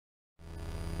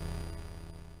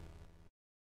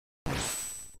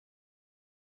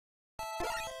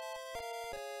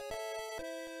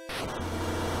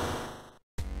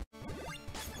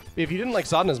If you didn't like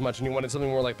Sodden as much and you wanted something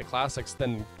more like the classics,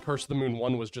 then Curse of the Moon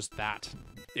 1 was just that.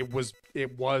 It was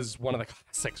one of the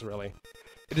classics, really.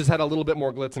 It just had a little bit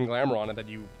more glitz and glamour on it that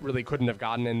you really couldn't have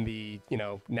gotten in the, you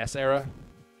know, NES era.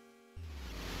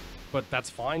 But that's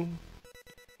fine.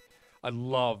 I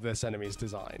love this enemy's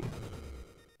design.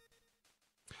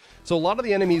 So a lot of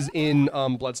the enemies in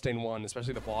Bloodstained 1,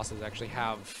 especially the bosses, actually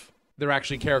have... They're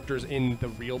actually characters in the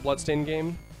real Bloodstained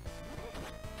game.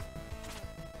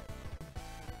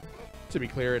 To be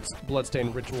clear, it's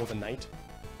Bloodstained Ritual of the Night.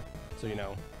 So, you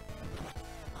know.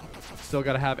 Still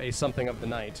gotta have a something of the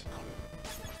night.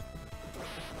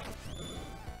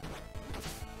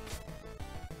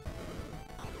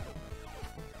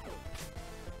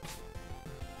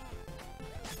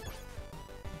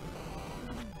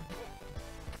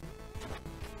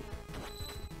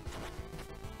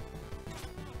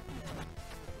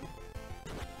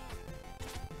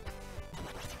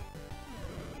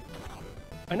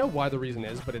 I know why the reason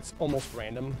is, but it's almost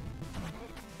random.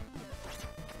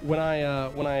 When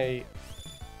I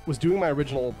was doing my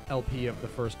original LP of the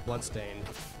first Bloodstained,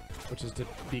 which is, to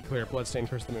be clear, Bloodstained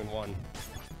Curse of the Moon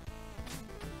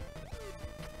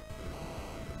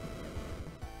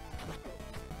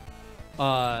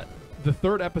 1. The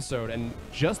third episode, and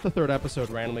just the third episode,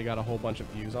 randomly got a whole bunch of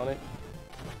views on it.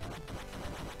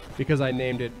 Because I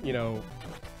named it, you know...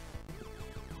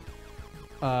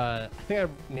 I think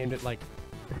I named it, like...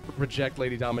 Reject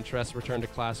Lady Domitress, Return to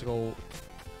Classical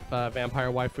Vampire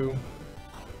Waifu.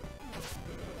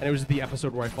 And it was the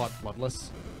episode where I fought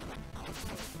Bloodless,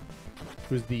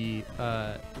 who's the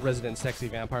resident sexy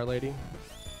vampire lady.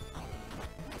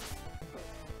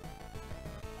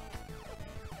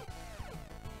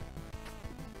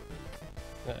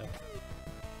 Uh-oh.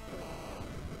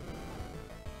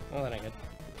 Oh, that ain't good.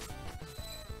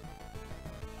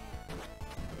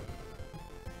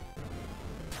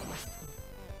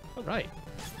 All right.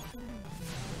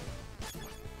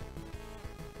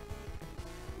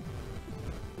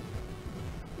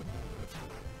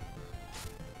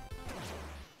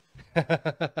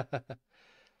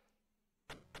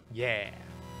 Yeah.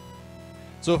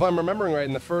 So if I'm remembering right,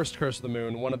 in the first Curse of the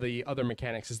Moon, one of the other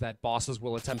mechanics is that bosses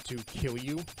will attempt to kill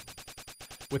you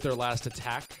with their last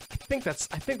attack. I think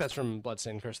that's from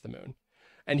Bloodstained Curse of the Moon.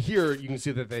 And here you can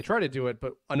see that they try to do it,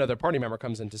 but another party member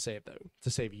comes in to save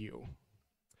you.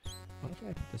 Why don't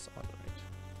I put this on right?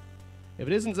 If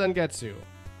it isn't Zangetsu,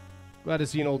 glad to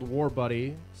see an old war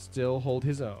buddy still hold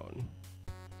his own.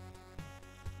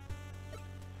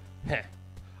 Heh.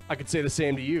 I could say the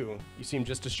same to you. You seem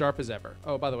just as sharp as ever.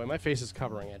 Oh, by the way, my face is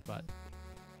covering it, but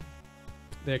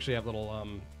they actually have little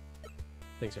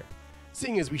things here.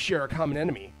 Seeing as we share a common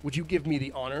enemy, would you give me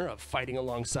the honor of fighting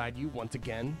alongside you once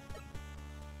again?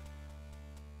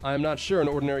 I am not sure an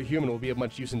ordinary human will be of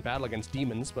much use in battle against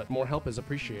demons, but more help is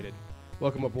appreciated.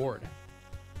 Welcome aboard.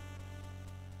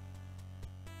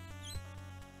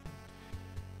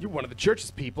 You're one of the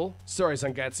church's people. Sorry,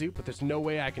 Zangetsu, but there's no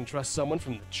way I can trust someone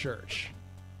from the church.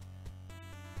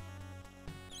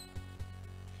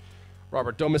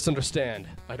 Robert, don't misunderstand.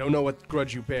 I don't know what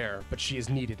grudge you bear, but she is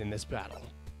needed in this battle.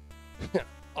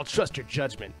 I'll trust your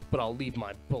judgment, but I'll leave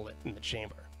my bullet in the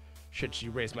chamber. Should she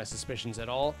raise my suspicions at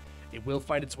all, it will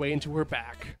find its way into her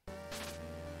back.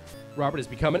 Robert has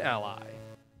become an ally.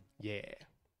 Yeah.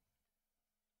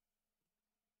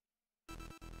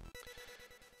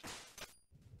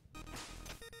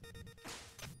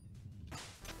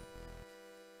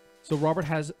 So Robert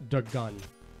has the gun.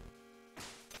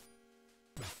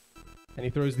 And he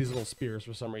throws these little spears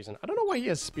for some reason. I don't know why he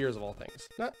has spears of all things.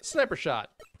 Not sniper shot,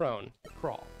 prone,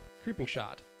 crawl, creeping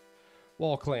shot,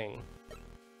 wall cling.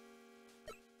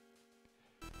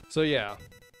 So yeah.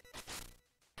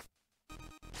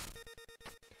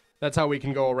 That's how we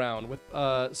can go around with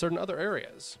certain other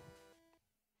areas.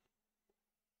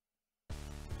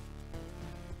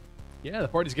 Yeah, the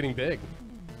party's getting big.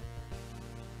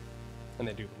 And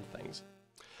they do little things.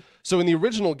 So in the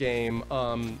original game,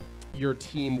 your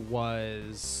team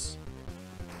was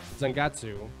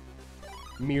Zangetsu,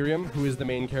 Miriam, who is the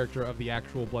main character of the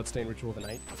actual Bloodstained Ritual of the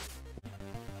Night,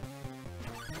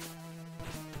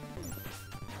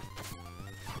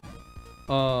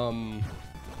 I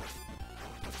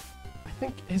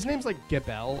think his name's like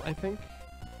Gebel, I think.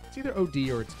 It's either OD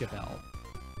or it's Gebel.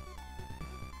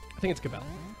 I think it's Gebel.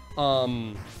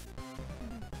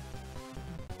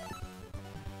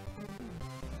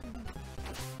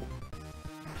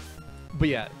 But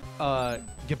yeah,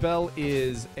 Gebel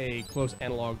is a close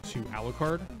analog to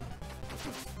Alucard.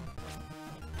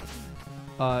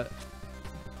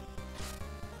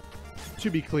 To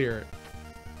be clear,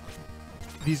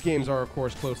 these games are, of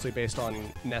course, closely based on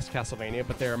NES Castlevania,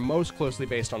 but they're most closely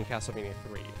based on Castlevania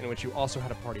 3, in which you also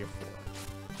had a party of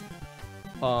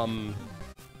 4.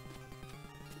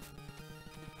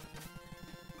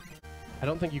 I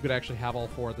don't think you could actually have all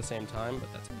 4 at the same time,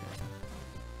 but that's okay.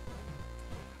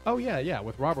 Oh, yeah,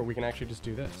 with Robert, we can actually just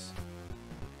do this.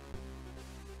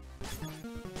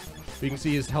 You can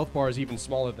see his health bar is even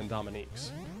smaller than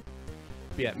Dominique's.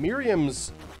 But yeah,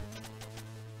 Miriam's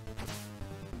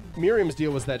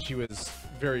deal was that she was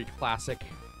very classic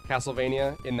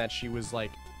Castlevania, in that she was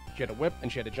like, she had a whip,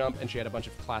 and she had a jump, and she had a bunch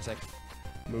of classic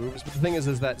moves. But the thing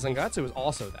is that Zangatsu is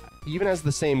also that. He even has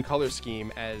the same color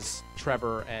scheme as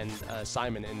Trevor and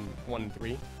Simon in 1 and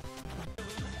 3.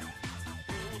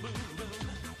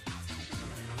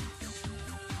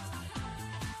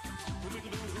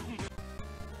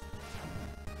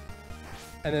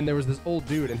 And then there was this old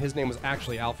dude, and his name was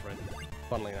actually Alfred,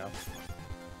 funnily enough.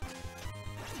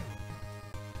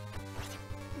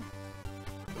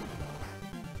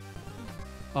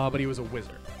 But he was a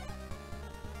wizard.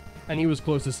 And he was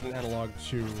closest in analog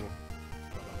to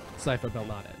Sypha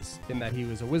Belnades, in that he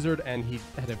was a wizard, and he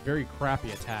had a very crappy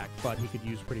attack, but he could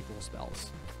use pretty cool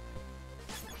spells.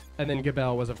 And then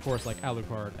Gabel was, of course, like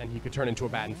Alucard, and he could turn into a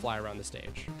bat and fly around the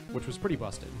stage, which was pretty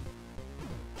busted.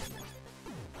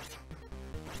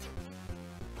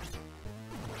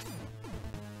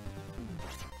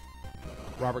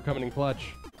 Robert coming in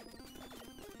clutch.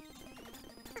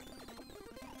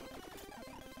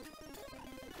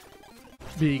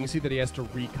 But you can see that he has to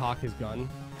recock his gun.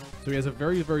 So he has a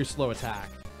very, very slow attack.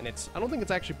 And I don't think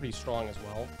it's actually pretty strong as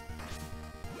well.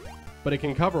 But it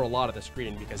can cover a lot of the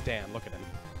screen because, damn, look at him.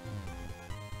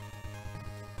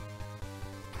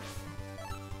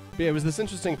 But yeah, it was this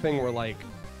interesting thing where, like,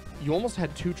 you almost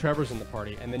had 2 Trevors in the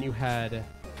party, and then you had...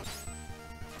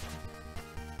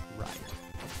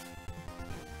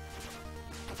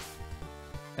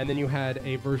 And then you had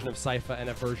a version of Sypha and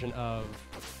a version of...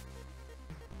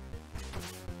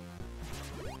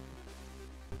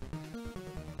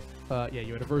 yeah,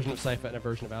 you had a version of Sypha and a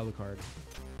version of Alucard.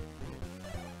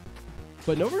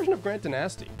 But no version of Grant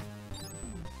Dynasty,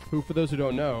 who, for those who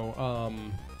don't know,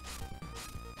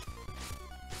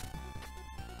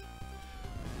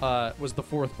 was the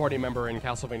 4th party member in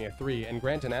Castlevania 3, and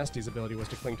Grant Dynasty's ability was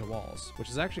to cling to walls, which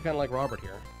is actually kind of like Robert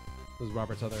here. This is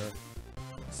Robert's other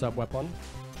sub-weapon.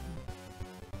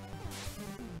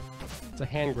 It's a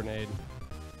hand grenade.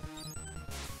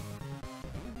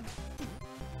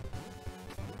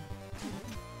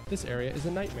 This area is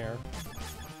a nightmare.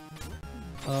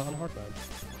 On hard mode.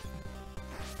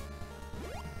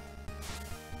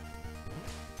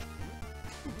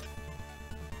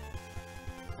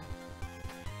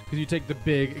 Because you take the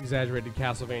big, exaggerated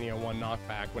Castlevania 1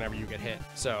 knockback whenever you get hit,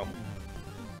 so...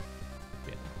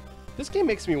 Yeah. This game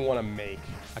makes me want to make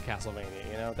a Castlevania,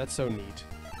 you know? That's so neat.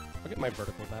 I'll get my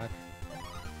vertical back.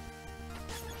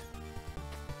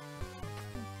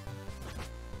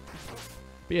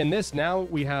 But yeah, in this, now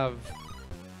we have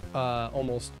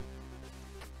almost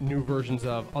new versions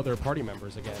of other party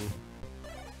members again.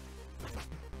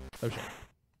 Oh shit.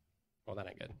 Oh, that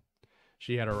ain't good.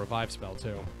 She had a revive spell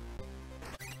too.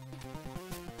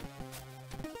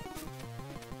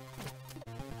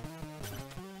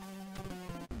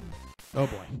 Oh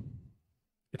boy.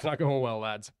 It's not going well,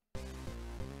 lads.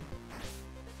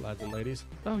 Lads and ladies.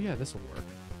 Oh yeah, this'll work.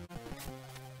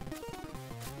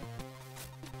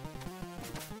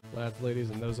 Lads, ladies,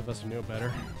 and those of us who know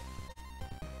better.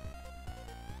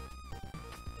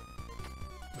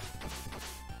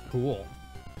 Cool.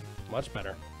 Much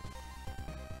better.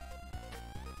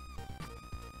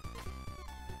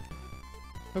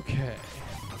 Okay.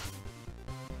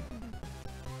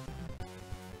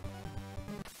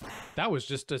 That was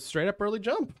just a straight up early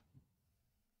jump.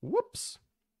 Whoops.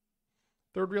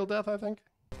 3rd real death, I think.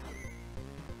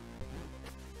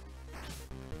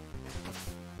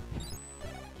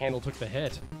 Handle took the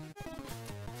hit.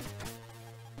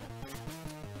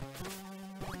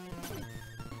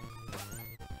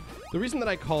 The reason that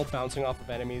I call bouncing off of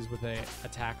enemies with an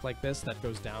attack like this that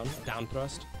goes down, down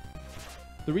thrust,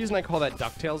 the reason I call that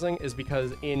DuckTalesing is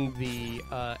because in the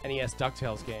NES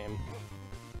DuckTales game,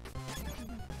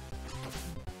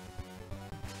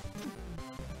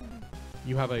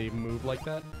 you have a move like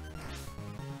that.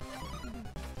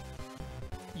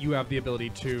 You have the ability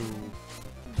to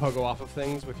pogo off of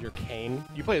things with your cane.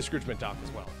 You play as Scrooge McDuck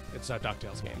as well. It's a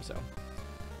DuckTales game, so.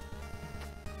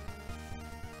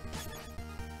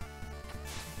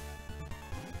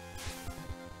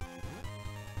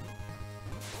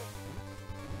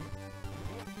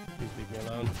 Please leave me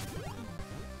alone.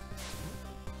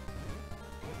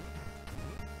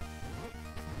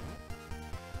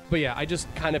 But yeah, I just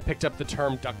kind of picked up the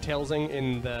term DuckTalesing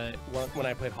in the when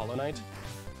I played Hollow Knight.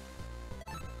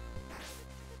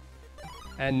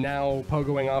 And now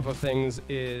pogoing off of things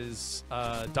is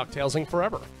DuckTalesing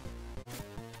forever.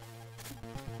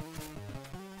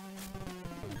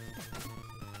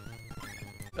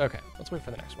 Okay, let's wait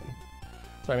for the next one.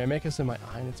 Sorry, my makeup's in my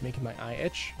eye and it's making my eye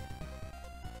itch.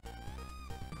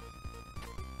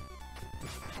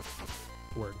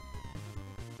 Word.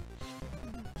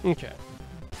 Okay.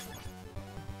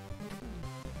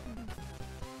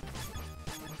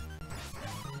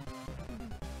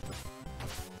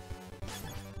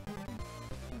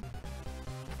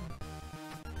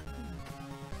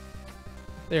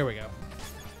 There we go.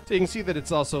 So you can see that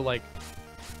it's also, like,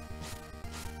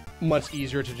 much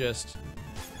easier to just...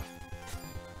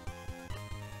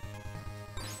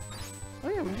 Oh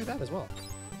yeah, we can do that as well.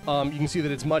 You can see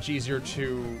that it's much easier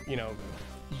to, you know,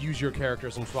 use your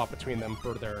characters and swap between them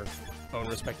for their own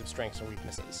respective strengths and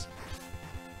weaknesses.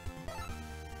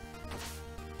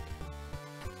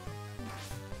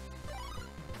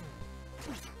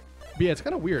 But yeah, it's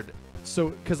kind of weird. So,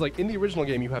 because, like, in the original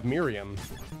game, you have Miriam.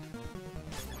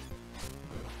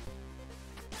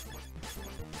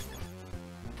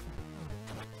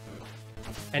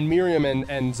 And Miriam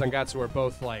and Zangatsu are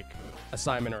both, like, a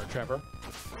Simon or a Trevor.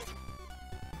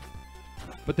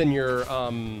 But then you're,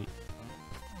 and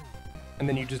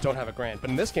then you just don't have a Grant. But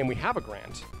in this game, we have a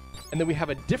Grant. And then we have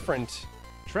a different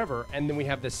Trevor, and then we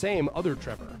have the same other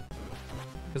Trevor.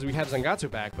 Because we have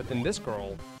Zangatsu back, but then this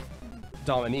girl,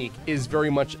 Dominique, is very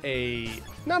much a,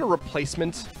 not a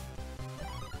replacement.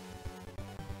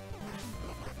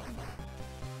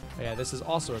 Yeah, this is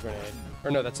also a grenade.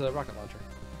 Or no, that's a rocket launcher.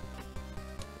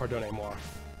 Pardonnez-moi.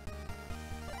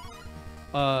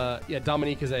 Yeah,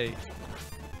 Dominique is a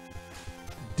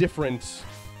different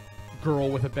girl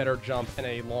with a better jump and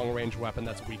a long-range weapon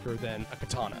that's weaker than a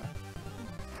katana.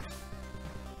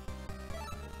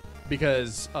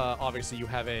 Because, obviously you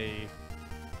have a...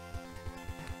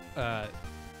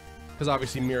 because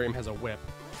obviously Miriam has a whip.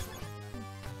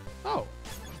 Oh.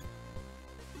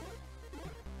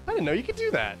 I didn't know you could do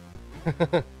that.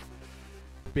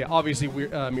 But yeah, obviously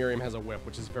Miriam has a whip,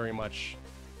 which is very much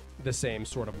the same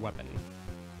sort of weapon.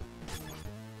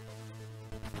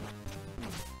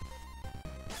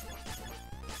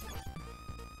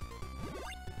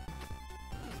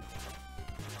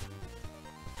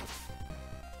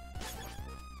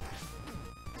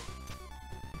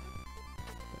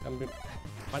 I'm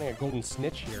finding a golden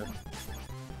snitch here.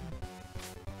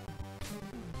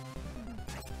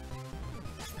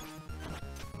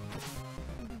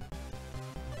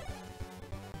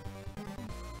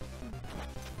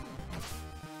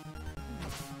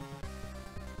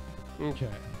 Okay.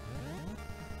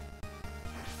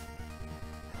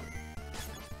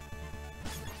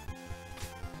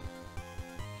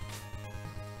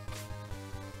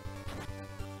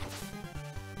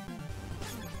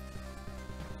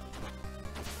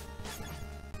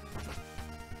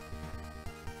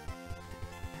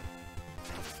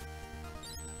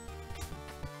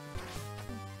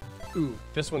 Ooh,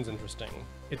 this one's interesting.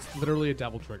 It's literally a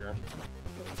devil trigger.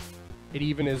 It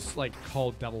even is, like,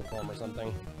 called devil form or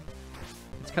something.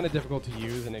 It's kind of difficult to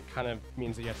use, and it kind of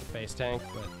means that you have to face tank,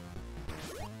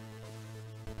 but...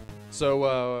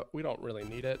 So, we don't really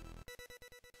need it.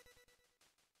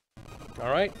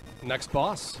 Alright, next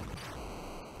boss.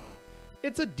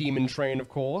 It's a demon train, of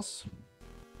course.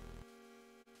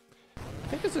 I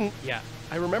think it's an... Yeah,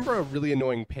 I remember a really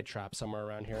annoying pit trap somewhere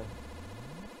around here.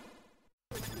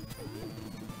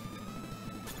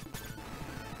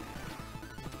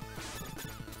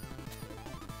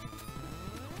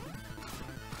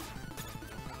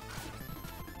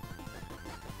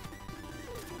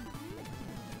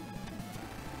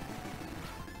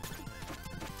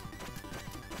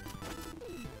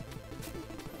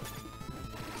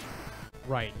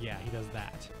 Right, yeah, he does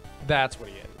that. That's what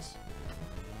he is.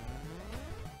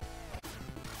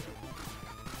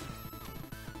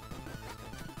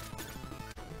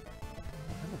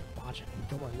 I'm botching.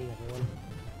 Don't mind me, everyone.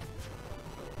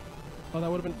 Oh,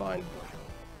 that would have been fine.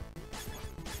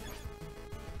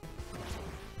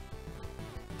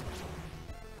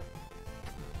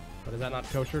 But is that not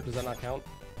kosher? Does that not count?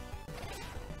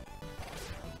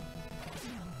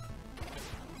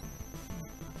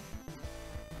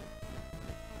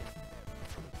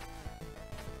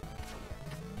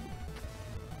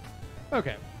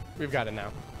 Okay, we've got it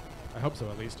now. I hope so,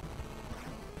 at least.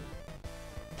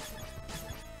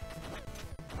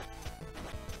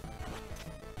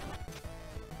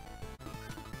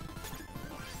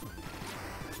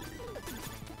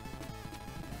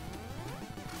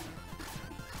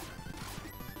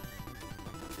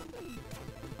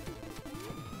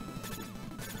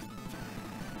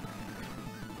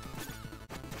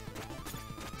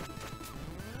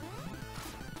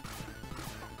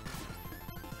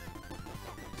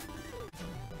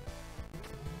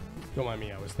 Don't mind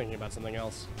me, I was thinking about something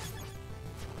else.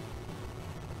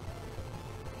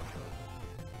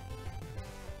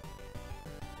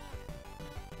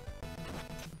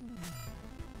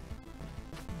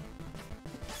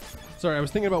 Sorry, I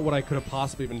was thinking about what I could have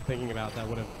possibly been thinking about that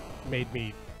would have made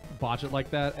me botch it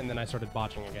like that, and then I started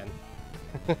botching again.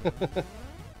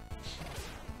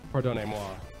 Pardonnez-moi.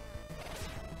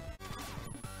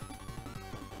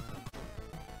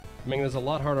 I'm making this a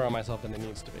lot harder on myself than it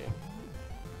needs to be.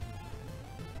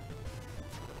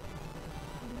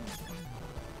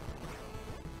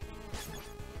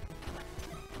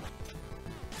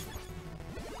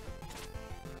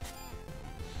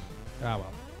 Ah,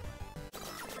 well.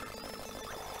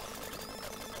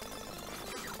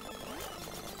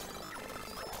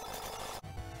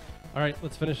 Alright,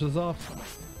 let's finish this off.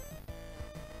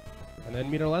 And then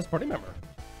meet our last party member.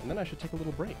 And then I should take a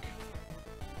little break.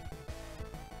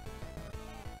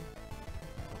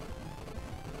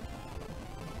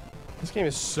 This game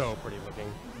is so pretty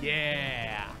looking.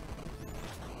 Yeah!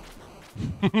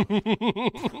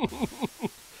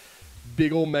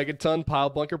 Big ol' megaton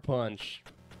pile bunker punch.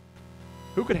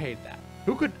 Who could hate that?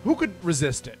 Who could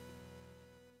resist it?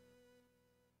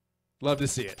 Love to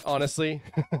see it, honestly.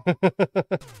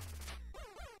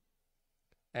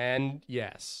 And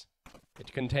yes,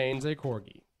 it contains a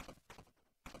corgi.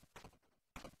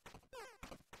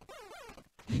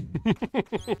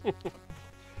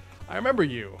 I remember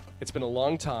you. It's been a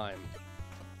long time.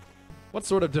 What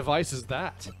sort of device is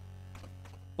that?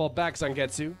 Fall back,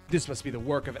 Zangetsu. This must be the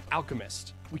work of an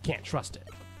alchemist. We can't trust it.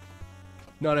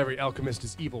 Not every alchemist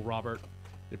is evil, Robert.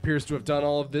 It appears to have done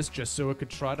all of this just so it could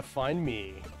try to find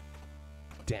me.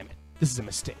 Damn it. This is a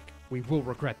mistake. We will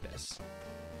regret this.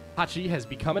 Hachi has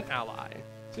become an ally.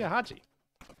 So yeah, Hachi.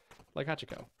 Like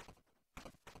Hachiko.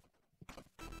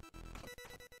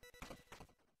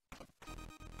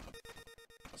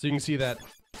 So you can see that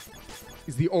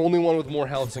he's the only one with more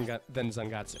health than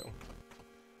Zangatsu.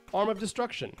 Arm of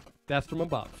Destruction. Death from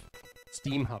above.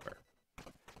 Steam Hover.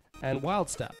 And Wild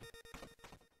Step.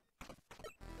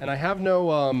 And I have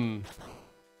no,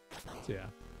 so yeah.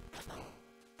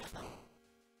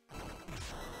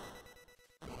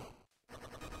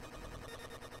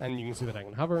 And you can see that I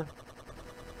can hover.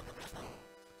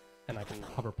 And I can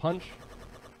hover punch.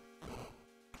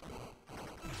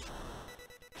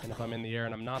 And if I'm in the air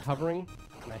and I'm not hovering,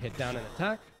 and I hit down and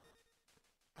attack.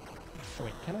 Oh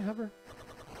wait, can I hover?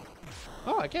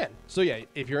 Oh, I can. So yeah,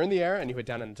 if you're in the air and you hit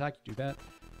down and attack, you do that.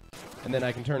 And then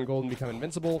I can turn gold and become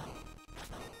invincible.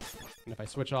 And if I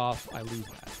switch off, I lose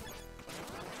that.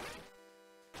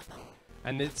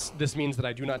 And this means that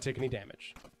I do not take any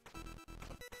damage.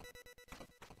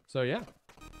 So yeah,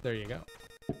 there you go.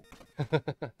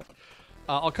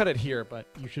 I'll cut it here, but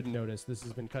you shouldn't notice. This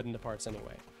has been cut into parts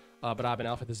anyway. But I've been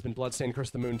Alpha. This has been Bloodstained, Curse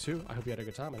of the Moon 2. I hope you had a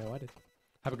good time. I know I did.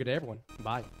 Have a good day, everyone.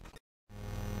 Bye.